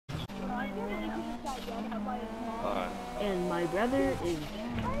And my brother is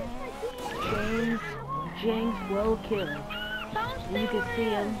James Will Kill. You can see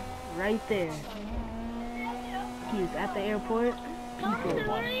him right there. He's at the airport.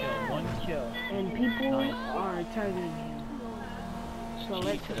 One kill. And people are targeting him. So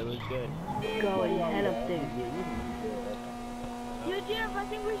let's go and head up there.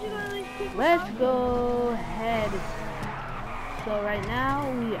 Let's go ahead. So right now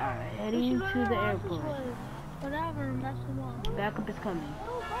we are heading to the airport. Backup is coming.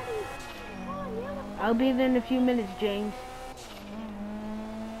 I'll be there in a few minutes, James.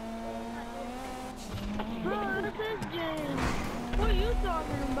 Bro, this is James. What are you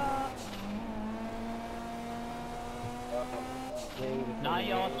talking about? Now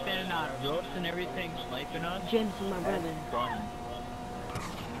y'all standing on roofs and everything, sniping us. James is my brother.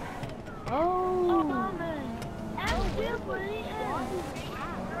 Oh, Oh. man. That's different.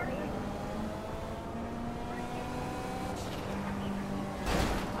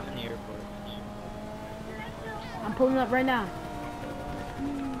 I'm in the airport. I'm pulling up right now.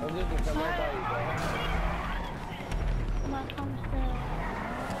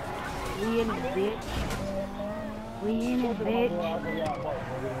 We in it, bitch. We in it, bitch.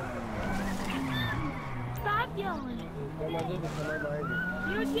 Stop yelling.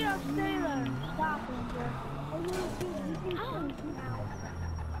 You can't stay there. Stop him, bro.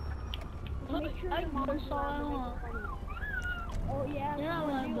 I can saw Oh, yeah. You're not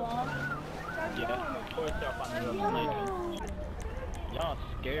letting go. Yeah, of course up on the roof. Y'all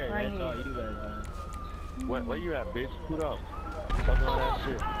scared, Right that's all you guys are. Where you at, bitch? Put up. Talking all that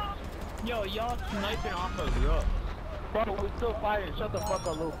shit. Yo, y'all sniping off a roof. Bro, we still fighting. Shut the fuck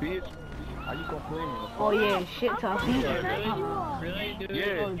up, little bitch. Are you complaining? Oh yeah, shit talk. Really, dude?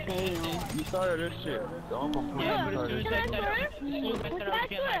 Yeah. Oh damn. You started this shit. Don't complain. Yeah, You but as soon started as this I said I was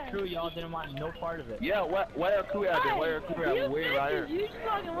getting my crew, y'all didn't want no part of it. Yeah, where your crew at then? Where your crew at? We're waiting right here. You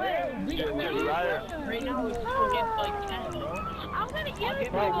fucking wait. Yeah, we're right here. Right now it's against like 10, bro. I'm gonna give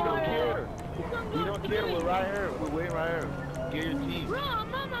it Bro, we don't care. We don't care. We're right here. We're waiting right here. Get your team. Bro,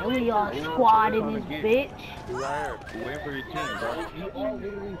 I'm on my And way. we all squad in this bitch. We're right here. We're waiting for your team, bro. You all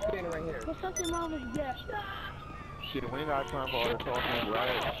literally standing right here. What's something wrong with that? Shit, we ain't got time for all this talking. We're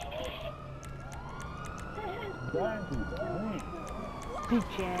right here.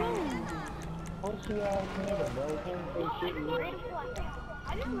 Bitch ass.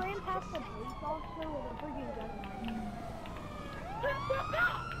 I just ran past the police officer with a freaking gun.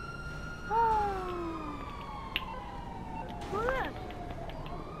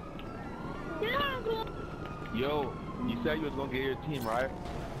 Yo, you said you was gonna get your team, right?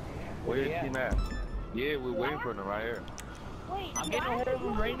 Where your team at? Yeah, we're waiting for them right here. Wait, I'm getting a hold of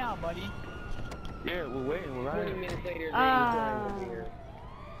him right now, buddy. Yeah, we're waiting. We're right 20 here. minutes later,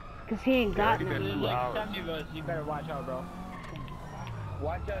 Cause he ain't got Yeah, none. There's Wow. like 70 of us, you better watch out, bro.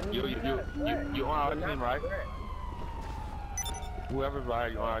 Watch out. You on our team, right? Whoever's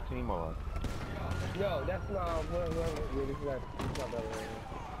right, you on our team or? No, that's not whoever. Yeah, this is not that way.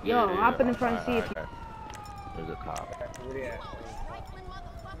 Yo, hop in the front and see if you... There's a cop. Where they at?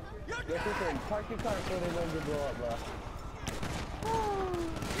 Yo, listen, park your car so they don't get blow up, bro.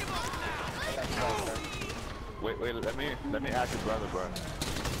 Wait, let me ask your brother, bro.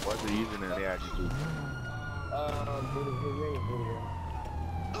 What's the username they asked you to? His name,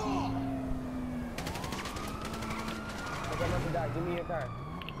 okay, I'm about to die. Give me your car.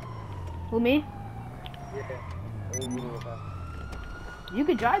 Who, me? Yeah. Give me your car. You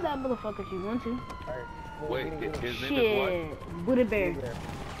could drive that motherfucker if you want to. Alright. Wait, his name is Shit. Buddha Bear. what?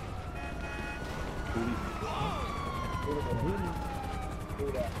 Do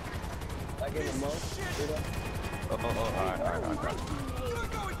that. Like in the month. Do that. Alright.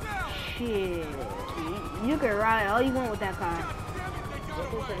 Shit. You can ride all you want with that car.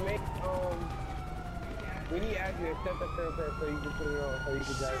 Listen, make, we need to ask you to set the curve so you can put it on, so you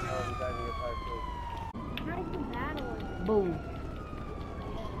can drive your car too. Boom.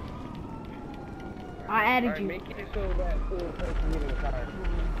 I added Alright, you. make it so that the person get in the car.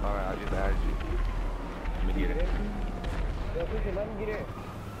 Alright, I just added you. Let me get it. Yo, listen, let him get in.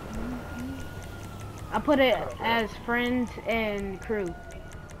 I put it as friends and crew.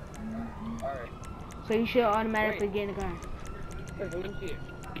 Alright. So you should automatically get in the car. Listen, let me see it.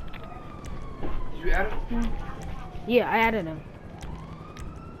 Did you add him? Yeah, I added him.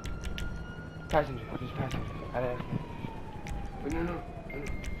 Passenger. Just passenger. I asked him. Wait, no.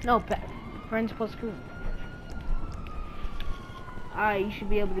 No, friends plus crew. Alright, you should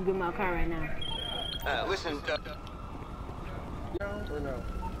be able to get my car right now. Listen. No or no?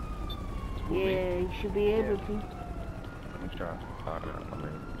 Yeah, you should be able to. Let me try. Alright, I'm in.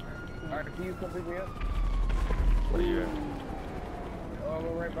 Alright, can you come pick me up? Where you at? Oh, I'm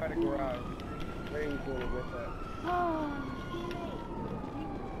right by the garage. Where you going to get that? Oh!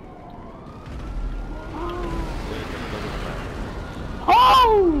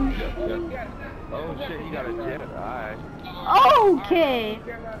 Oh shit, he got a jet. Alright. Okay.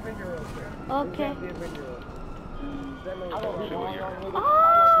 Get my Avenger real quick. Okay. Get the Avenger real quick. That man I don't is know on. where you're at. Oh!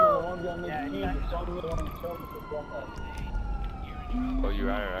 Oh, you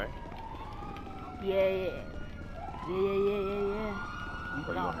right? Yeah, yeah. Yeah. Oh,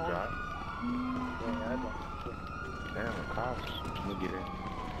 you want to drive? Damn, the cops. Let me get in.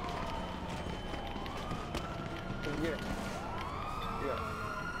 Yeah. Yeah.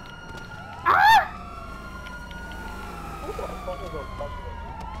 Ah!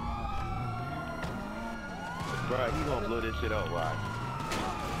 Bro, he gonna blow this shit up, watch.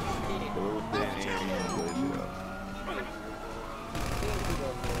 The little thing in, he gonna blow this shit up.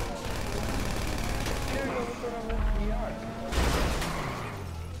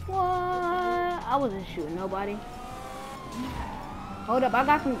 What? I wasn't shooting nobody. Hold up, I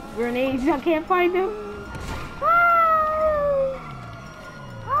got some grenades. I can't find them.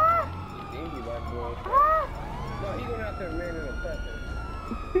 No, he going out there man in a pressure.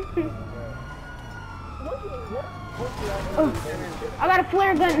 Oh, I got a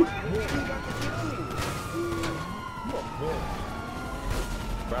flare gun.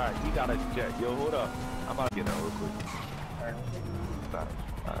 Right, he got a jet. Yo, hold up. I'm about to get out real quick. Stop.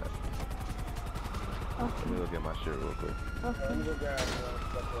 Alright. Let me go get my shit real quick. Okay. Let me go grab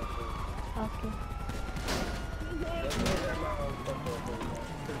stuff real quick. Okay. Let me go grab my own stuff real quick.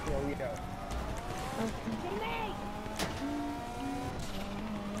 Before we out.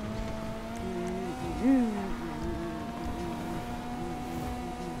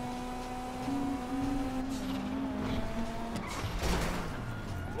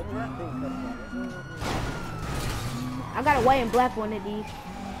 I got a white and black one of these.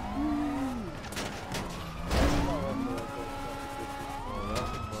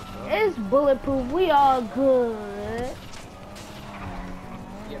 It's bulletproof. We all good.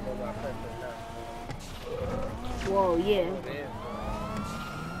 Whoa, yeah.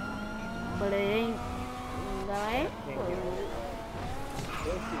 But it ain't. That ain't good.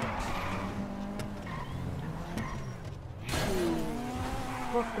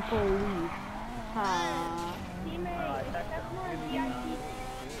 Fuck the police. Ha. Teammate, that's not a VIP.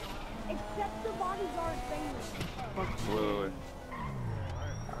 Except the bodyguard thing. Wait.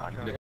 I can